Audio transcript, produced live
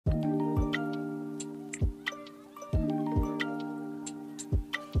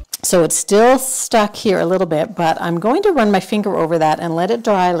so it's still stuck here a little bit, but I'm going to run my finger over that and let it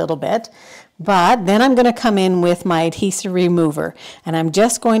dry a little bit. But then I'm going to come in with my adhesive remover, and I'm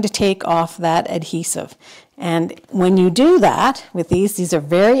just going to take off that adhesive. And when you do that with these are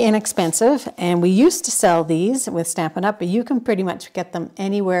very inexpensive, and we used to sell these with Stampin' Up, but you can pretty much get them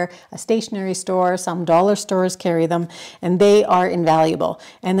anywhere. A stationery store, some dollar stores carry them, and they are invaluable.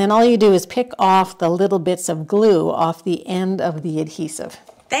 And then all you do is pick off the little bits of glue off the end of the adhesive.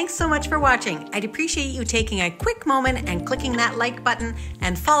 Thanks so much for watching. I'd appreciate you taking a quick moment and clicking that like button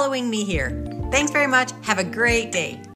and following me here. Thanks very much. Have a great day.